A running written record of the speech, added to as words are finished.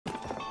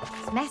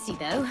Looks messy,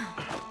 though.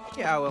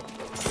 Yeah, well,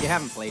 you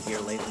haven't played here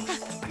lately.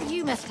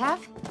 You must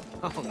have.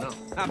 Oh, no.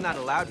 I'm not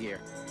allowed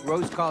here.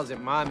 Rose calls it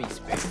mommy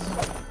space.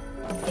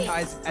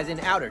 As in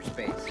outer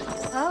space.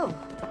 Oh,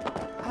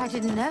 I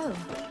didn't know.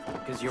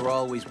 Because you're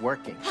always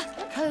working.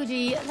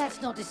 Cody,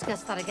 let's not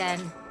discuss that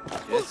again.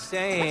 Just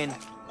saying.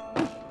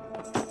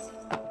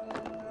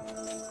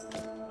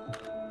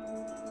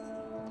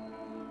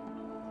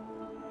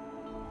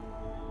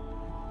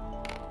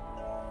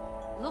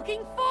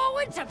 Looking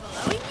forward to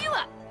blowing you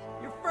up.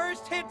 Your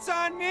first hit's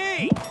on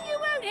me! You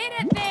won't hit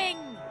a thing!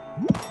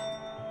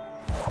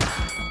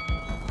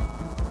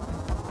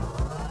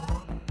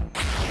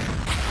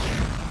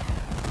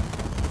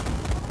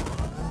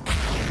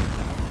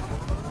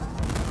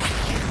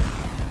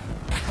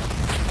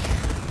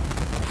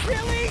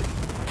 Really?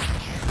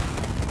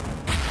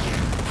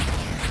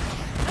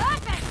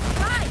 Perfect!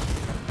 Right!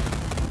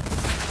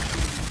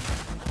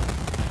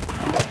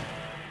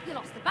 You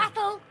lost the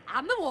battle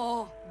and the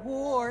war.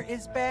 War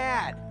is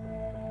bad.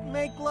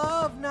 Make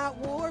love, not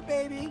war,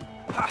 baby.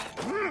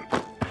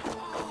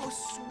 Oh,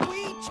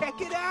 sweet!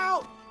 Check it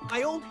out!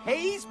 My old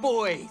Hayes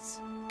boys!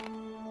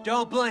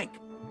 Don't blink,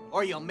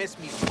 or you'll miss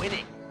me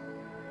winning.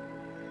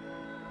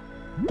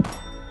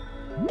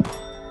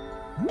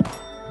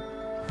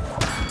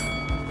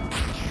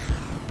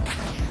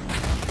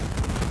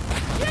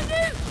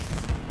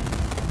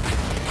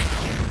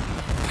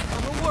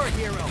 I'm a war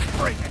hero.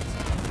 Bring it!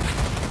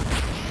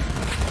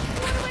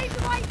 You want to wave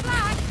the white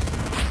flag?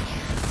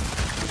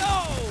 No!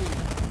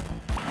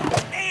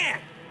 Man!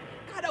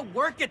 Gotta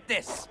work at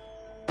this!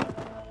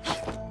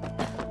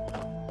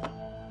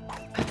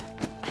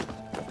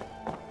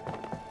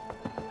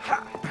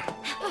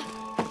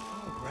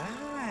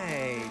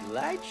 Alright,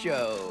 light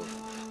show.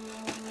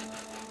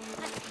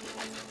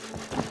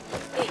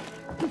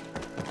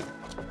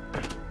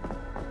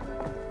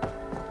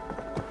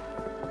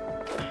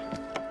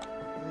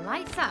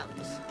 Lights out.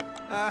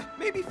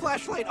 Maybe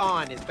flashlight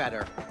on is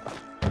better.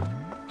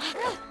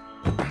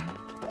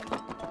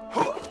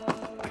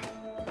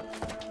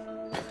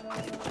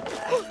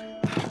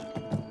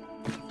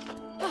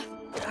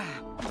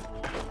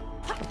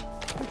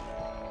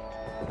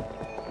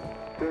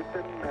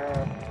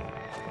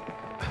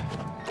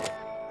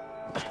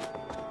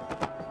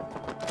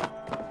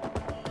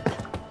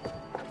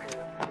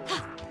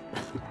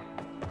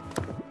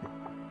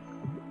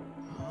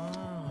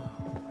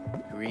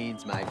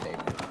 Green's my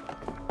favorite.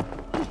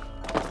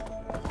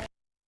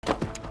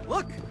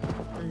 Look!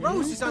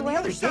 Rose is on the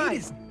other side.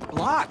 Is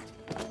blocked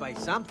by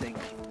something.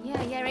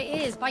 Yeah,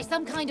 it is. By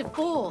some kind of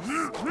force.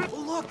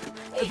 Oh, look!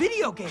 The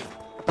video game!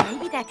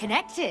 Maybe they're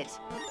connected.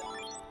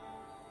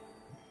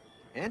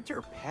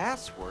 Enter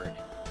password.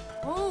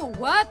 Oh,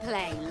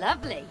 wordplay.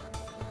 Lovely.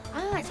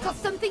 Ah, it's got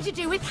something to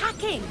do with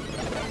hacking.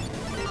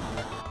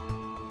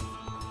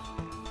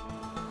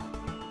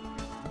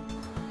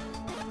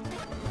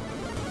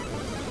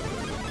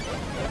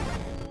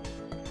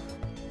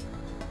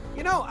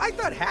 You know, I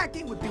thought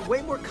hacking would be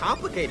way more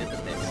complicated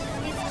than this.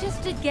 It's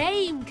just a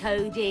game,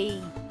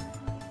 Cody.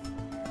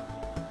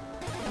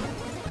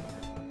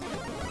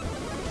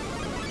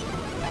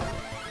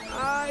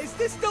 Is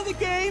this still the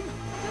game?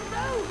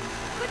 No,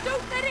 but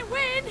don't let it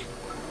win.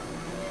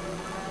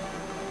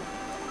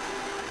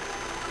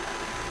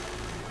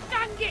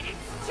 Dang it,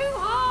 it's too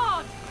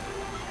hard.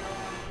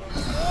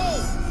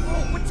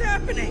 Whoa, what's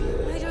happening?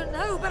 I don't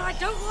know, but I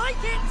don't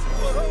like it.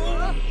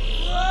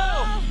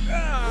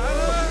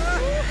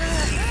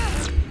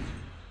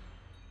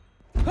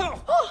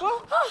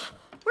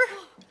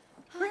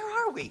 Where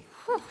are we?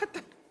 What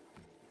the?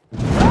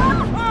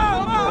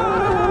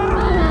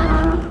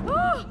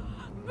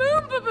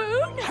 Boom,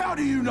 Baboon! How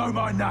do you know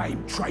my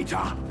name,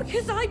 traitor?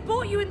 Because I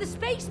bought you in the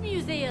Space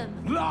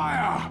Museum.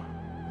 Liar!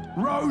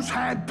 Rose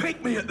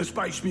handpicked me at the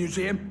Space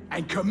Museum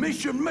and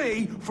commissioned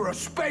me for a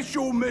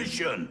special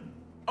mission.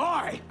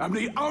 I am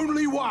the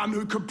only one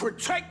who can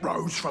protect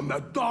Rose from the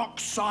dark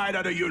side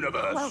of the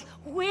universe. Well,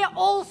 we're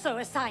also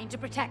assigned to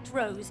protect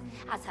Rose.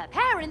 As her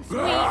parents, we...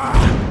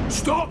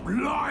 Stop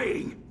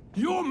lying!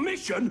 Your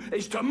mission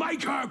is to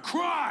make her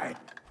cry!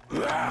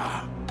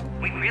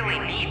 We really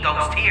need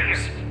those tears.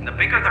 The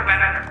bigger the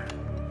better.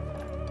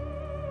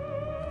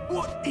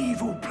 What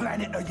evil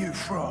planet are you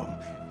from?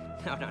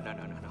 No.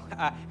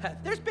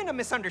 There's been a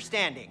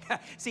misunderstanding.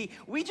 See,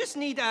 we just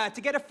need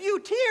to get a few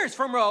tears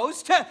from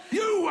Rose to...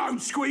 You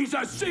won't squeeze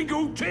a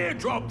single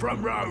teardrop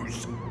from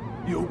Rose!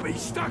 You'll be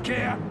stuck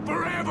here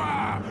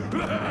forever!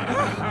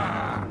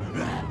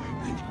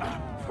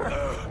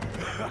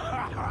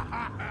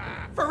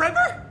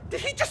 Forever? Did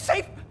he just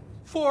say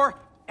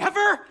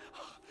forever?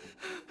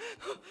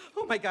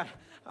 Oh my God,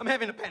 I'm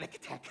having a panic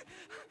attack.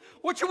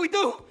 What should we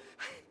do?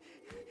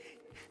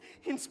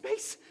 In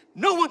space,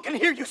 no one can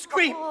hear you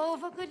scream. Oh,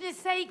 for goodness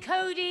sake,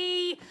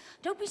 Cody.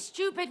 Don't be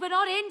stupid, we're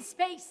not in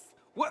space.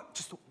 What?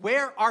 Just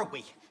where are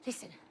we?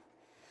 Listen,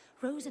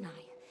 Rose and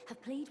I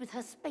have played with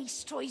her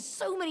space toys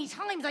so many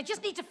times, I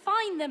just need to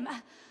find them.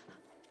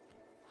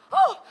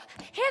 Oh,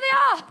 here they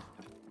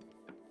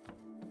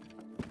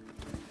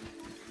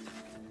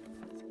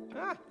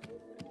are!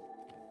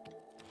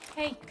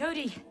 Hey,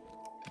 Cody.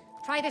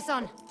 Try this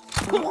on.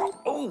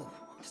 Oh,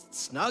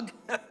 snug.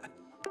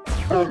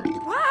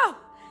 Wow!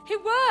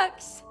 It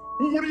works!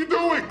 What are you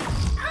doing?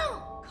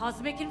 Oh!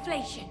 Cosmic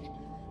inflation.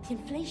 The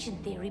inflation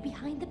theory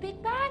behind the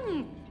Big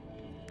Bang.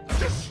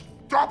 Just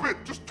stop it.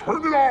 Just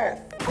turn it off.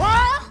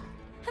 What?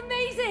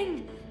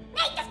 Amazing!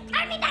 Nate, just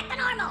turn me back to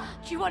normal!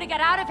 Do you want to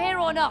get out of here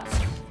or not?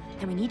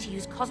 Then we need to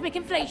use cosmic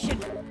inflation.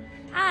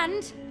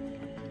 And...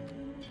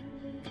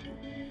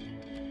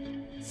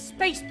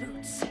 space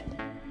boots.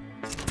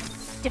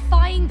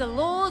 Defying the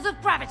laws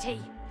of gravity.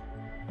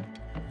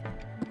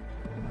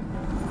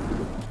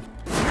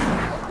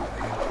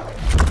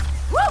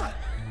 Woo!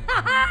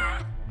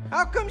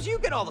 How comes you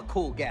get all the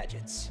cool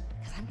gadgets?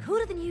 Because I'm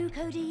cooler than you,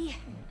 Cody.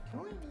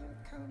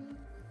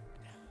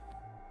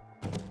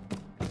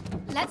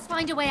 Let's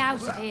find a way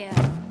out of here.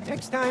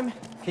 Next time,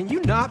 can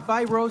you not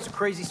buy Rose a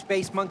crazy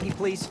space monkey,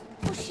 please?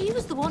 Well, she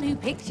was the one who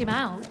picked him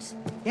out.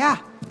 Yeah,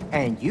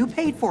 and you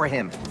paid for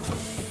him. It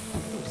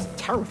was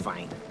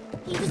terrifying.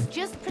 He was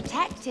just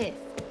protective.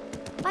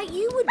 Like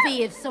you would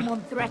be if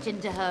someone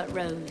threatened to hurt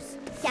Rose.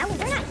 Yeah, well,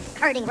 we're not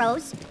hurting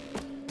Rose.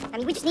 I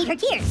mean, we just need her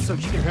tears. So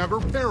she can have her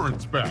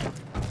parents back.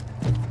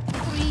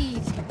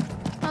 Agreed.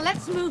 Now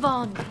let's move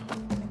on.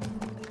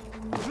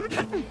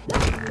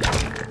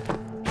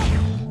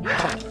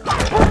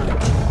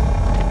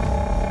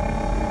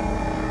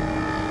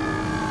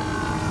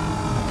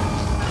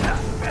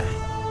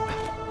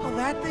 Oh,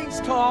 that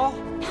thing's tall.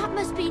 That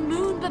must be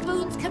Moon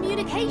Baboon's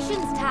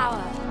communications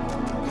tower.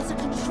 There's a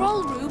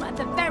control room at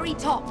the very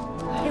top.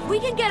 If we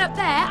can get up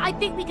there, I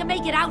think we can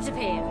make it out of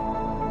here.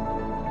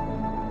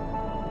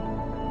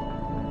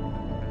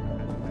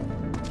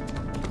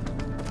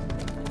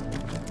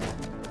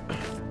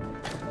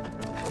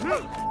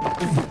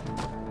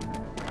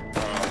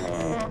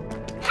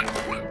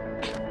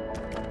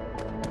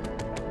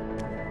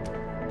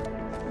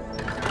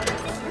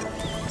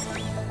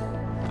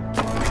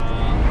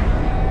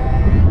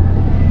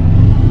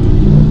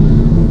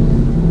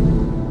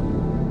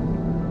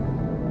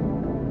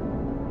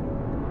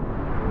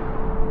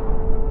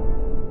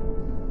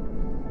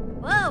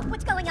 Whoa,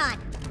 what's going on?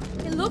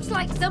 It looks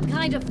like some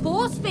kind of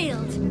force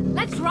field.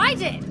 Let's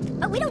ride it.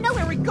 But we don't know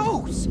where It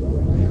goes.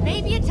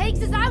 Maybe it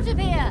takes us out of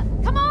here.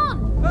 Come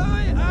on.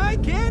 I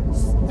can't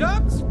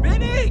stop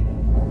spinning.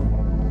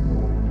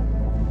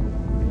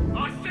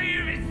 I see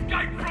you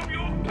escape from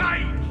your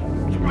cage,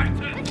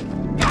 traitor!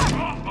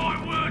 Mark my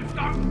words,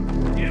 though,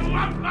 you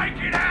won't make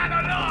it out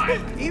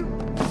alive! You...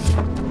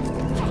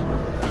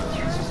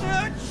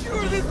 Not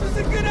sure this was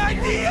a good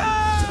idea.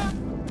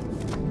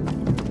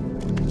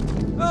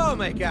 Oh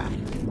my god.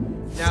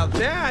 Now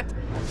that...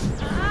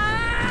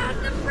 Ah,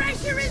 the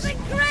pressure is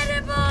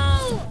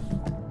incredible!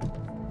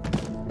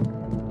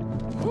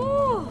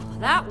 Ooh,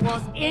 that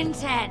was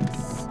intense.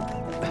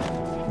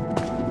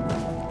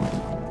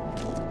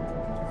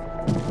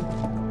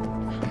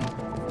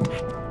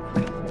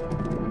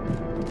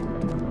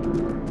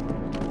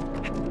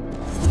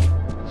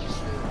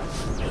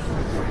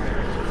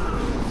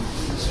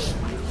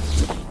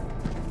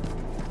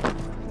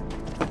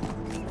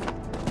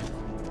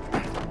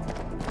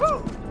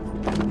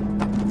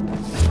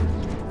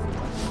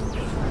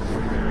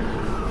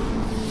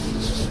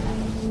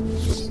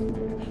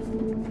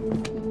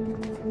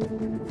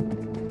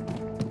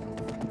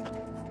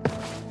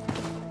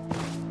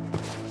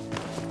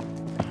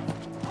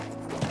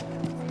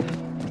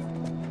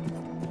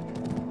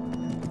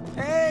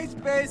 Hey,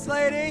 space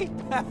lady.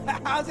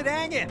 How's it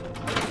hanging?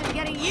 Been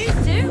getting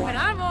used to, but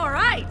I'm all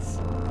right.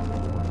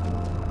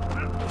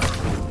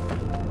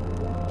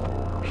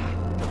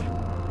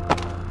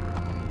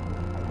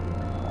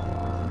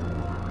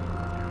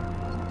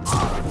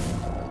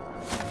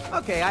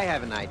 Okay, I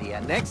have an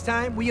idea. Next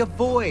time, we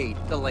avoid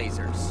the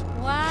lasers.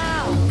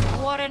 Wow,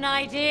 what an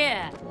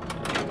idea.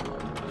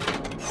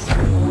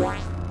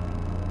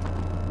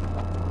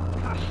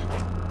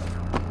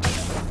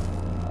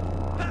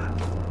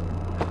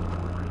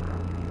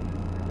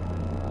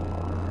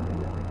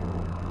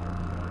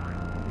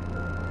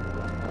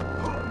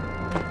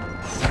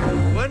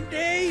 One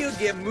day, you'll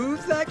get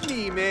moves like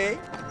me, May.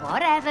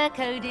 Whatever,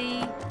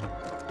 Cody.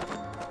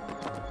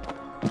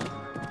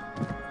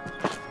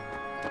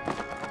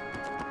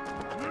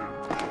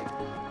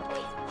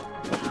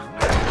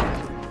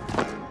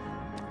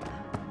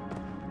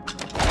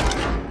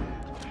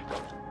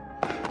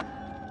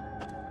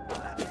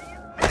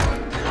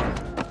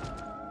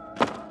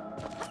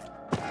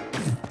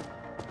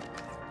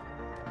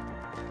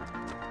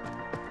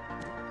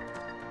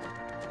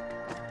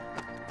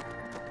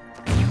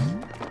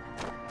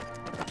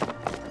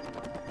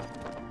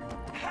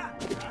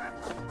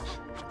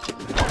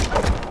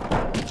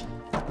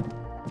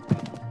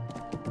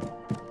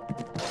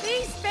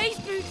 These space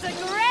boots are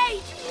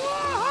great!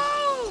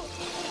 Woohoo!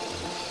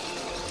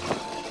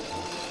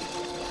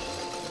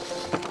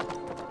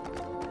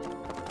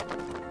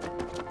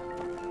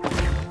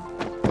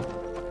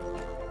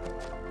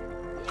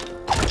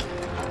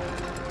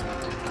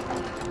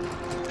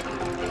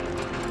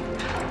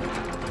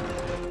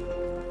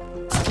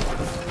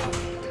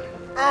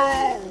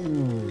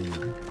 Oh!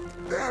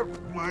 That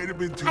might have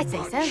been too I'd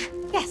much. say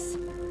so, yes.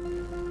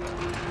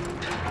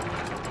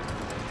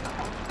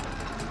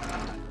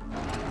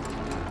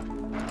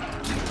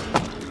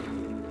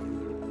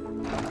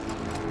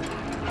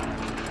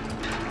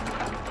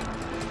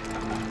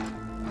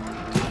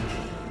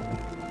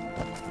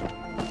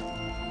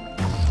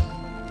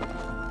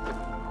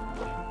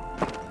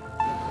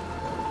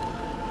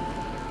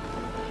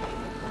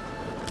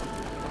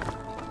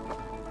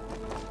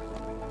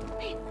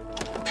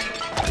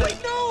 Wait,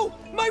 no!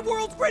 My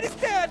world's greatest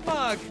dad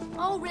mug!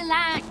 Oh,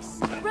 relax.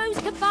 Rose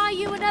can buy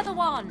you another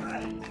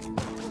one.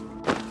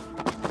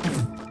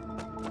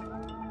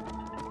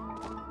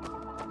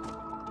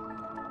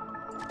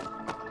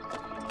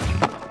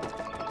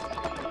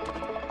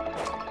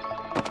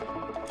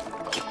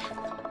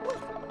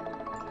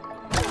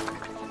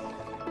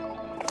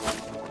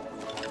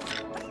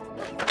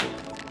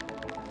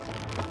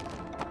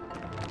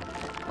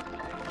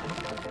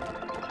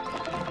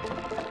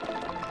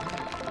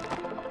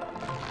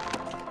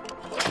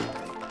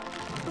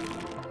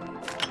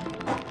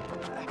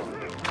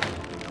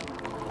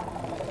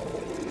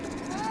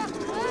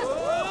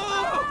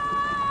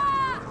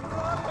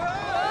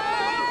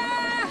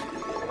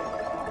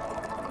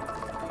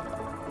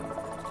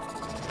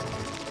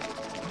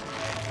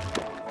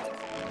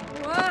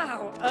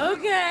 Wow,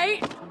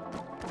 okay.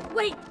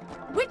 Wait,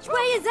 which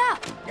way is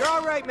up? You're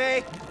all right,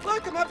 May.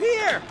 Look, I'm up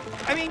here.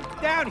 I mean,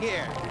 down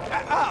here.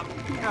 Up.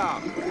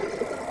 Up.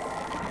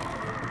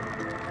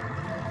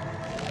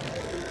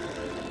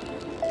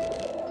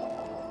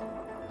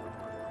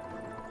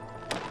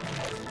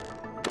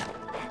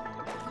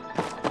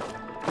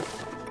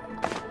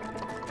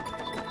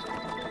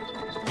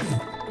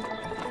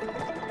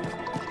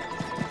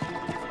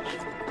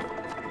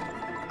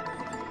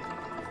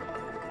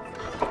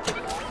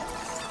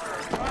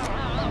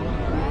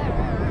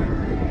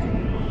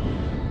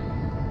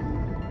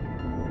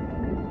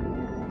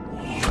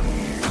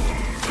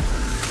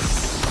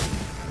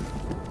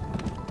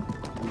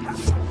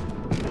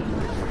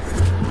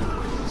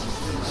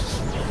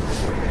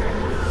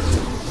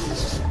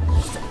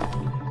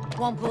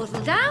 One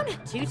portal down,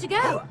 2 to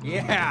go.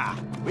 Yeah,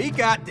 we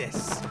got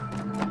this.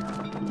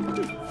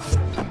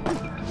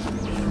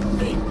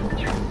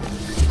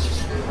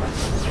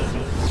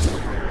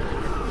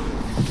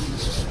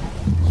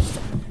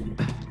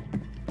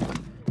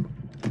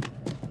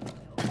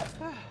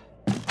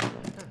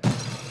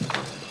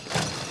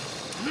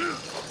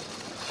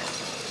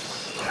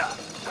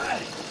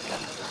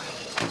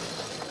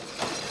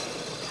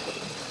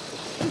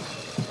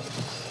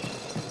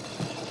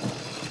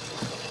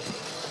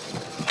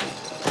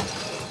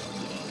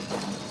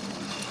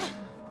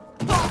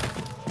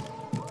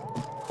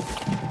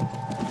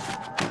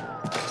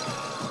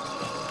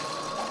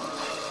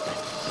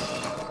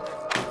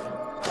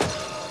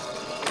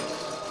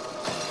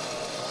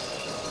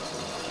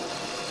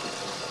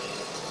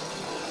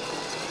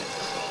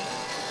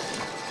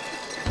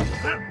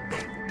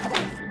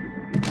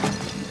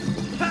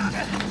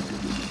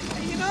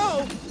 You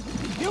know,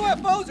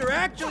 UFOs are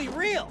actually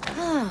real.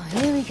 Oh,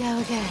 here we go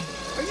again.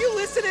 Are you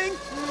listening?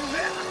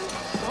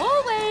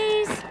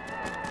 Always.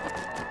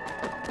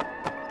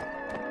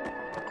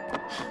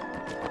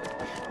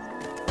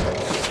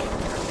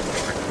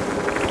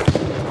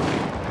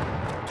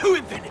 To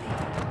infinity.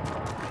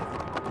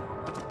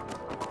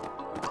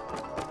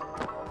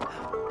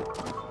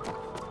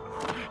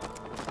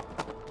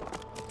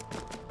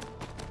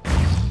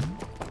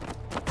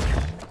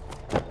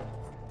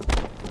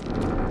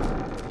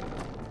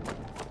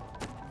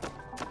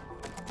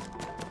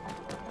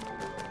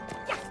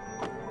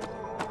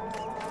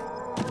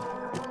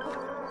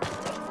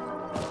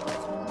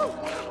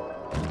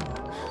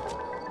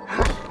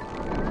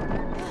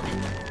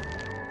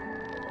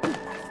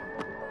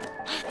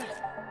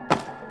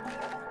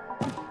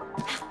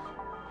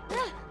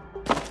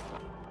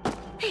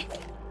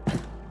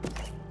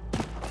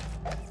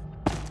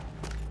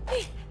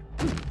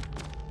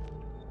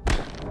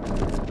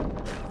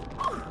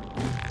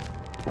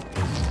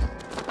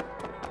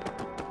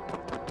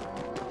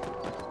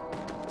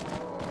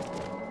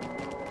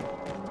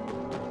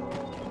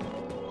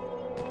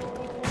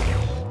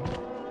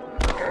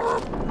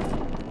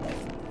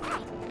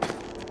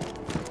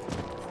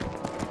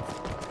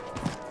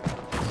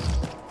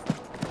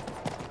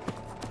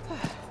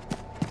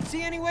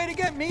 See any way to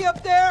get me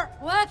up there?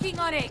 Working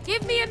on it.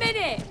 Give me a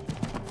minute.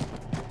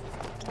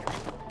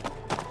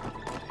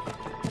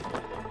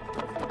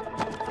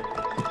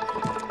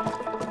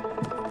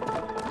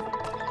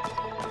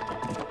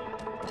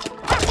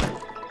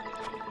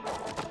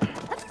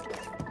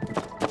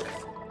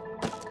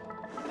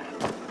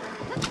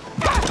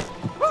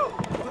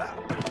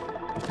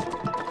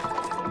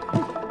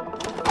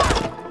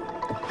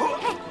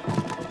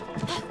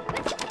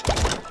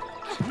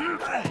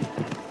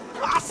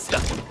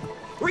 Awesome!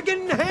 We're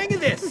getting the hang of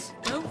this!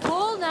 Don't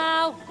fall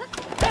now.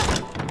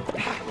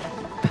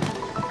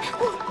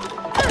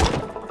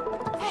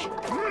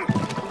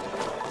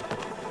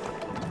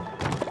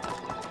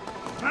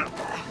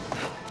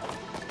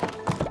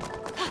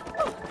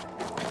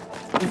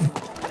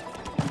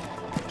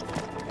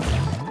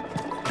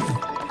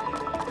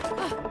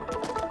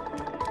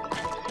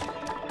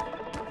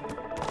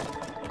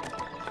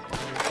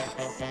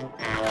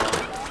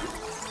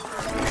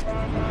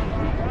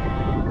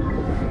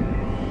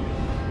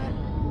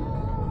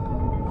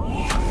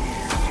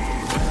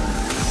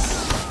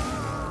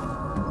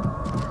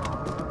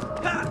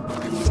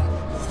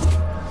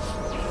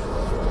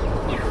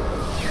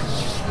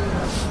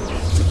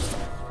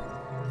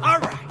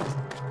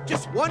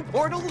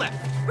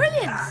 left.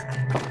 Brilliant!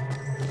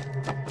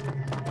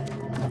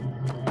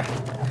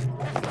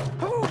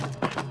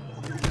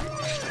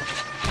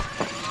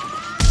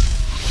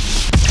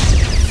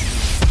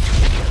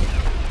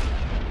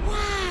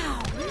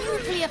 Wow!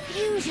 Nuclear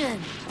fusion!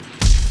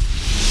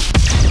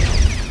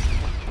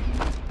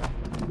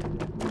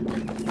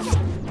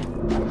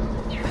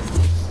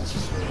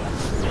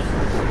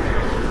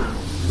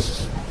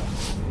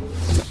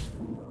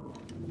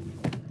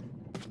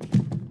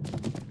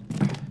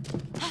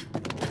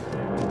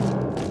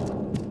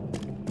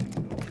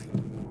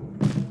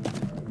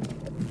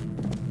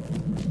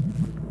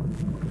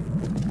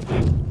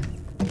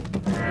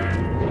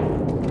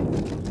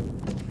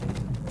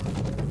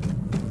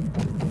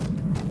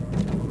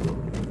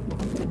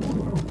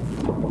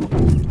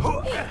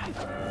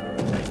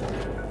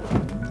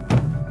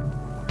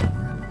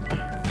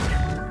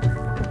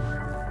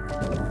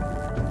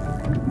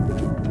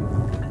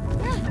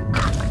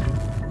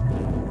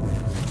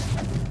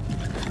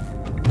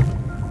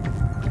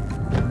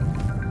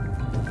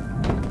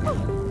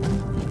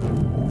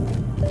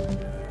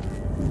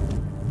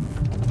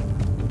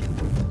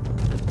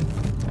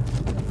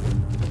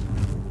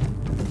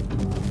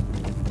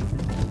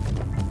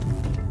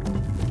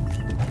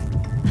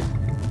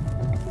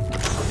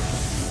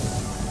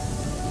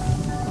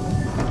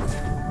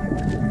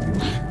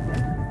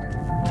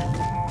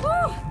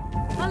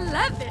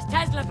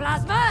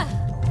 Plasma!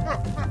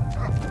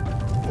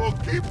 Well,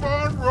 keep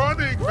on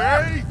running,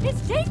 May!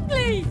 It's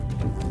tingly!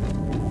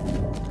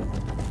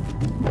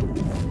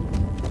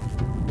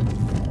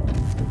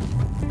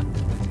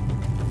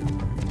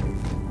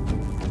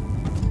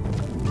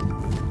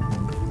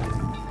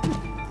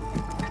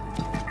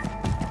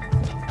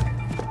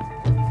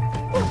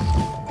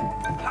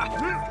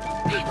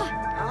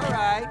 All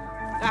right.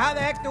 Now how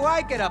the heck do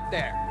I get up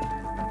there?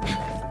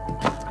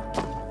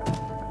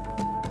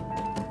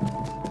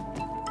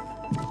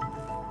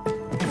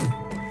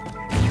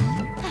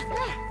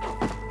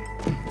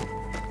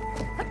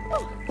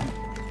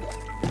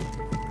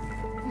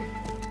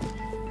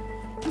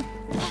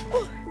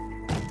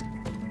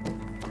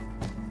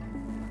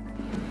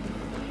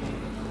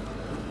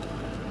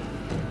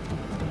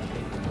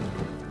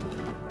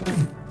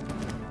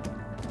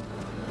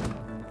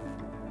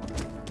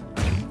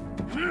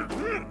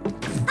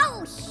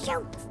 Oh,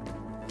 shoot!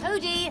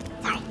 Odie!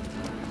 Sorry.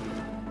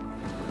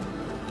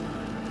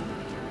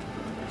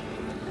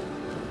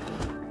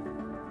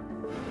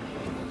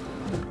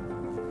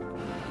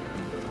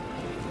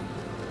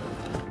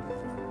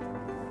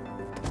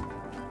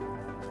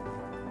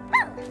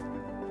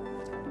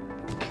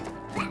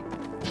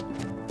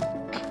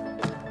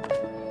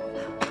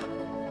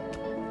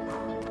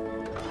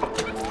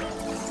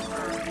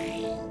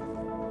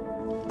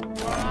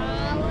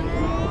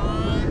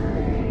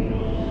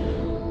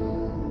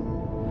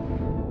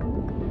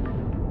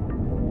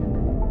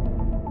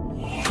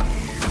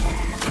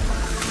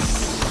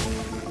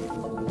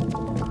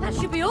 That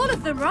should be all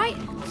of them, right?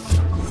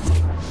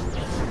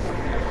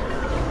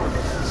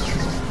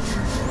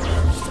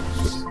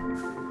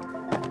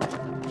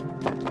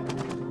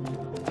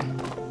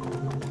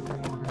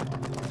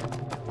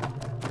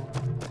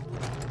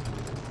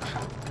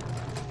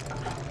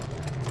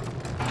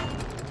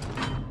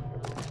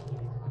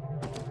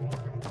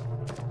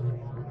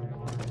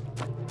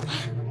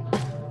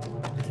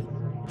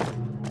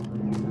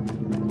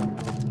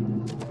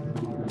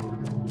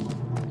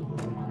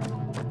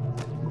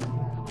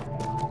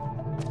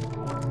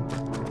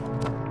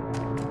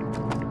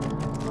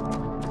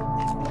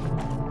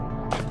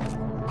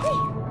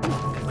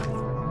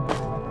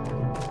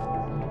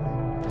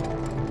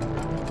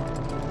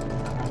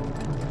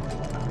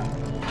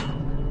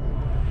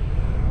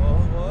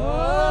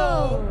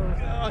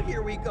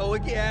 Here we go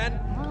again.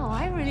 Oh,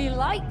 I really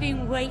like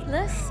being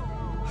weightless.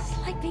 It's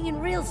like being in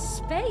real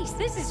space.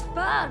 This is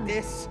fun.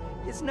 This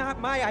is not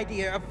my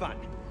idea of fun.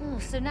 Oh,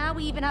 so now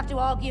we even have to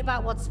argue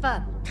about what's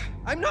fun.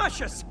 I'm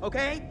nauseous,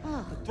 okay?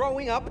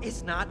 Throwing up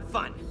is not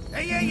fun.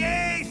 Hey, hey,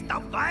 hey!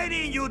 Stop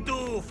fighting, you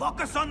two!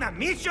 Focus on the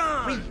mission!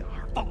 We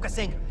are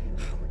focusing.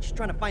 We're just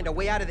trying to find a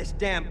way out of this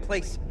damn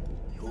place.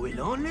 You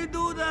will only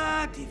do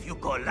that if you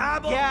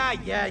collaborate.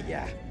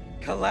 Yeah.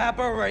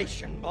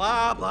 Collaboration.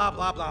 Blah, blah,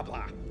 blah, blah,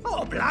 blah.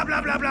 Oh, blah,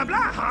 blah, blah, blah,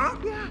 blah, huh?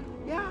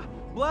 Yeah.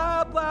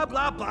 Blah, blah,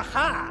 blah, blah,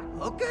 ha.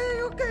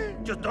 Okay.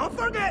 Just don't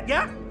forget,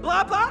 yeah?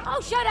 Blah, blah. Oh,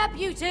 shut up,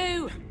 you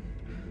two!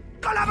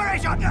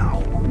 Collaboration!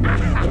 No!